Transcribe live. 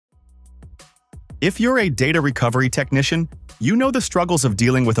If you're a data recovery technician, you know the struggles of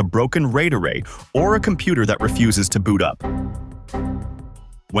dealing with a broken RAID array or a computer that refuses to boot up.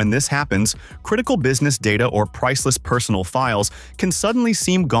 When this happens, critical business data or priceless personal files can suddenly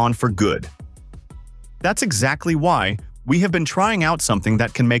seem gone for good. That's exactly why we have been trying out something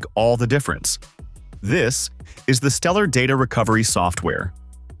that can make all the difference. This is the Stellar Data Recovery software.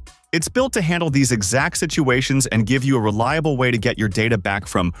 It's built to handle these exact situations and give you a reliable way to get your data back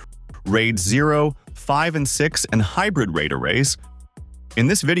from RAID 0, 5, and 6 and hybrid RAID arrays. In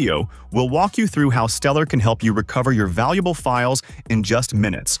this video, we'll walk you through how Stellar can help you recover your valuable files in just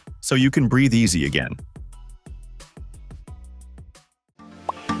minutes, so you can breathe easy again.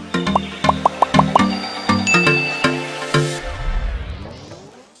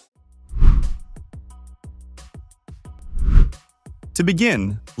 To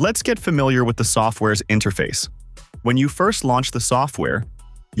begin, let's get familiar with the software's interface. When you first launch the software,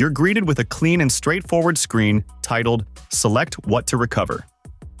 you're greeted with a clean and straightforward screen titled Select What to Recover.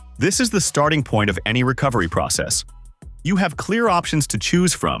 This is the starting point of any recovery process. You have clear options to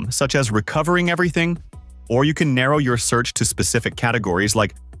choose from, such as recovering everything, or you can narrow your search to specific categories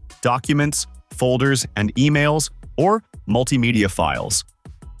like documents, folders, and emails, or multimedia files.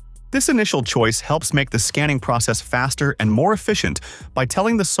 This initial choice helps make the scanning process faster and more efficient by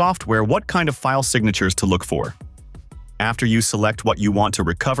telling the software what kind of file signatures to look for. After you select what you want to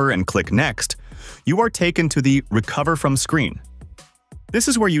recover and click Next, you are taken to the Recover From screen. This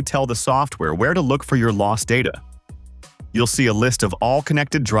is where you tell the software where to look for your lost data. You'll see a list of all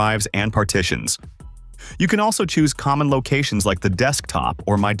connected drives and partitions. You can also choose common locations like the desktop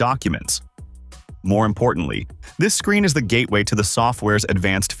or My Documents. More importantly, this screen is the gateway to the software's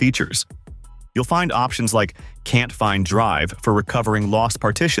advanced features. You'll find options like Can't Find Drive for recovering lost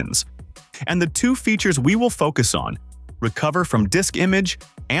partitions, and the two features we will focus on, Recover from Disk Image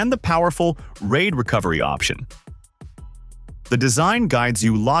and the powerful RAID recovery option. The design guides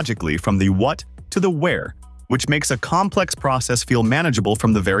you logically from the what to the where, which makes a complex process feel manageable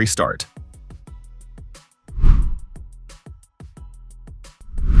from the very start.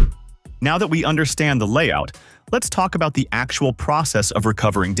 Now that we understand the layout, let's talk about the actual process of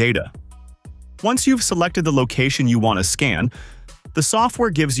recovering data. Once you've selected the location you want to scan, the software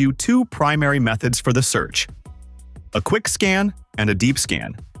gives you two primary methods for the search: a quick scan and a deep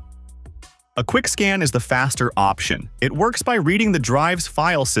scan. A quick scan is the faster option. It works by reading the drive's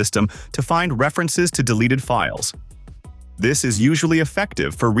file system to find references to deleted files. This is usually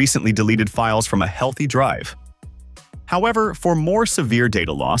effective for recently deleted files from a healthy drive. However, for more severe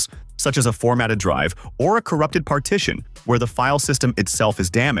data loss, such as a formatted drive or a corrupted partition where the file system itself is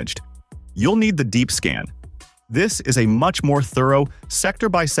damaged, you'll need the deep scan. This is a much more thorough,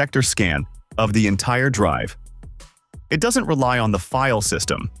 sector-by-sector scan of the entire drive. It doesn't rely on the file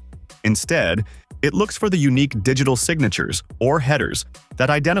system. Instead, it looks for the unique digital signatures or headers that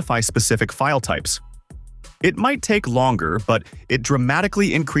identify specific file types. It might take longer, but it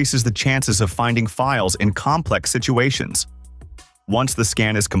dramatically increases the chances of finding files in complex situations. Once the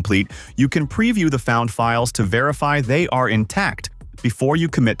scan is complete, you can preview the found files to verify they are intact before you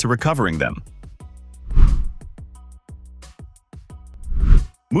commit to recovering them.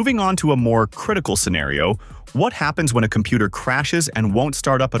 Moving on to a more critical scenario, what happens when a computer crashes and won't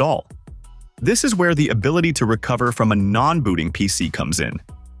start up at all? This is where the ability to recover from a non-booting PC comes in.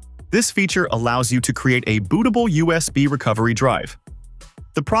 This feature allows you to create a bootable USB recovery drive.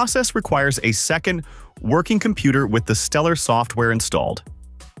 The process requires a second, working computer with the Stellar software installed.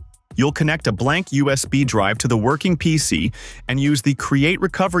 You'll connect a blank USB drive to the working PC and use the Create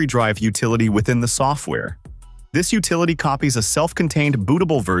Recovery Drive utility within the software. This utility copies a self-contained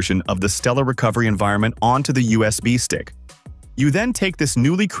bootable version of the Stellar recovery environment onto the USB stick. You then take this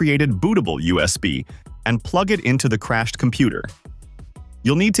newly created bootable USB and plug it into the crashed computer.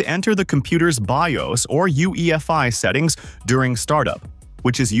 You'll need to enter the computer's BIOS or UEFI settings during startup,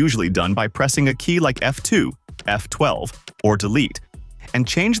 which is usually done by pressing a key like F2, F12, or Delete, and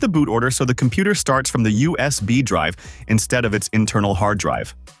change the boot order so the computer starts from the USB drive instead of its internal hard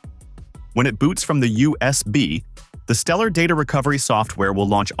drive. When it boots from the USB, the Stellar Data Recovery software will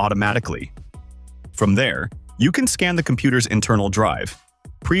launch automatically. From there, you can scan the computer's internal drive,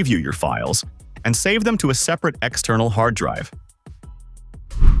 preview your files, and save them to a separate external hard drive.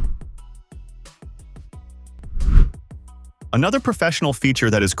 Another professional feature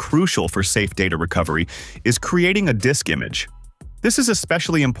that is crucial for safe data recovery is creating a disk image. This is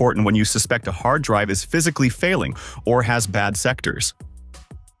especially important when you suspect a hard drive is physically failing or has bad sectors.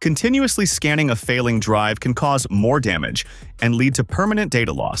 Continuously scanning a failing drive can cause more damage and lead to permanent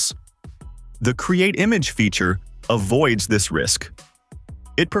data loss. The Create Image feature avoids this risk.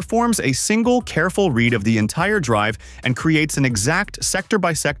 It performs a single, careful read of the entire drive and creates an exact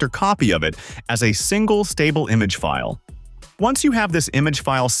sector-by-sector copy of it as a single, stable image file. Once you have this image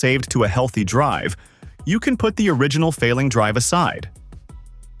file saved to a healthy drive, you can put the original failing drive aside.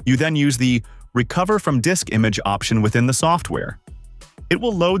 You then use the Recover from Disk Image option within the software. It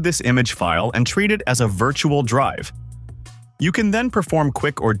will load this image file and treat it as a virtual drive. You can then perform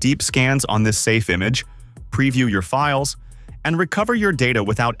quick or deep scans on this safe image, preview your files, and recover your data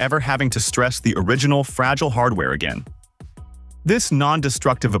without ever having to stress the original fragile hardware again. This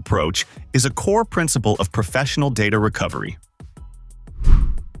non-destructive approach is a core principle of professional data recovery.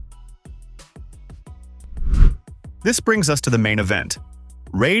 This brings us to the main event: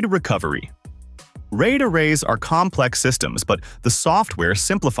 RAID recovery. RAID arrays are complex systems, but the software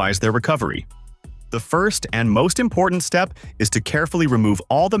simplifies their recovery. The first and most important step is to carefully remove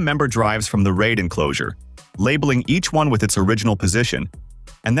all the member drives from the RAID enclosure, labeling each one with its original position,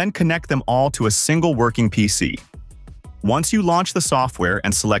 and then connect them all to a single working PC. Once you launch the software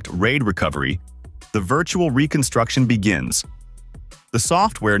and select RAID recovery, the virtual reconstruction begins. The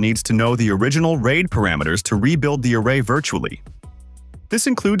software needs to know the original RAID parameters to rebuild the array virtually. This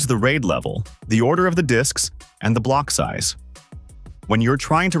includes the RAID level, the order of the disks, and the block size. When you're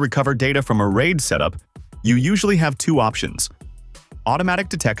trying to recover data from a RAID setup, you usually have two options: automatic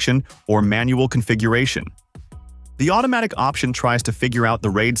detection or manual configuration. The automatic option tries to figure out the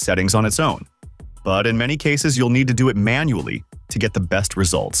RAID settings on its own, but in many cases you'll need to do it manually to get the best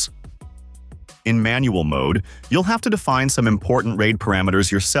results. In manual mode, you'll have to define some important RAID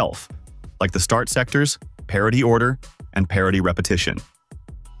parameters yourself, like the start sectors, parity order, and parity repetition.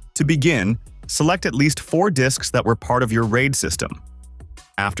 To begin, select at least 4 disks that were part of your RAID system.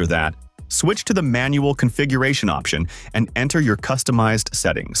 After that, switch to the manual configuration option and enter your customized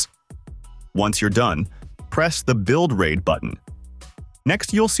settings. Once you're done, press the Build RAID button.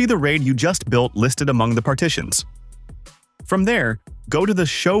 Next, you'll see the RAID you just built listed among the partitions. From there, go to the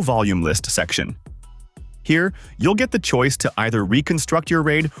Show Volume List section. Here, you'll get the choice to either reconstruct your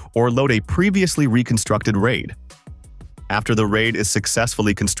RAID or load a previously reconstructed RAID. After the RAID is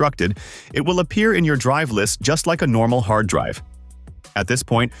successfully constructed, it will appear in your drive list just like a normal hard drive. At this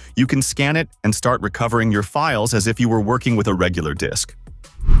point, you can scan it and start recovering your files as if you were working with a regular disk.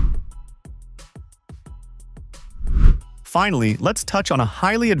 Finally, let's touch on a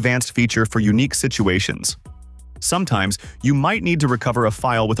highly advanced feature for unique situations. Sometimes, you might need to recover a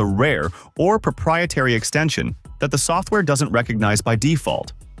file with a rare or proprietary extension that the software doesn't recognize by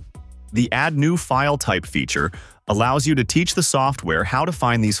default. The Add New File Type feature allows you to teach the software how to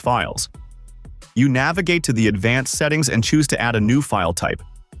find these files. You navigate to the advanced settings and choose to add a new file type.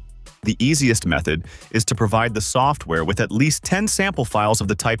 The easiest method is to provide the software with at least 10 sample files of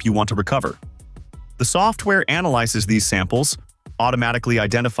the type you want to recover. The software analyzes these samples, automatically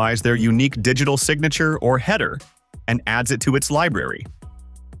identifies their unique digital signature or header, and adds it to its library.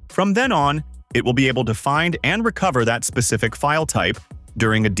 From then on, it will be able to find and recover that specific file type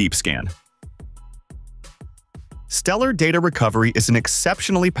during a deep scan. Stellar Data Recovery is an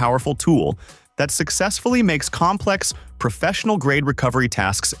exceptionally powerful tool that successfully makes complex, professional-grade recovery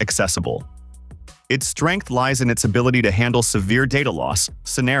tasks accessible. Its strength lies in its ability to handle severe data loss,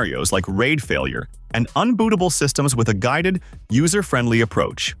 scenarios like RAID failure, and unbootable systems with a guided, user-friendly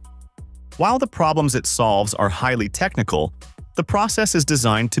approach. While the problems it solves are highly technical, the process is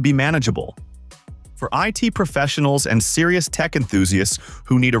designed to be manageable. For IT professionals and serious tech enthusiasts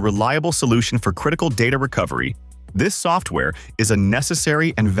who need a reliable solution for critical data recovery, this software is a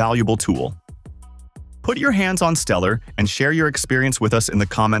necessary and valuable tool. Put your hands on Stellar and share your experience with us in the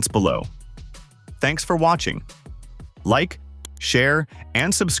comments below. Thanks for watching. Like, share,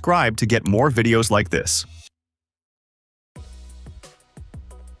 and subscribe to get more videos like this.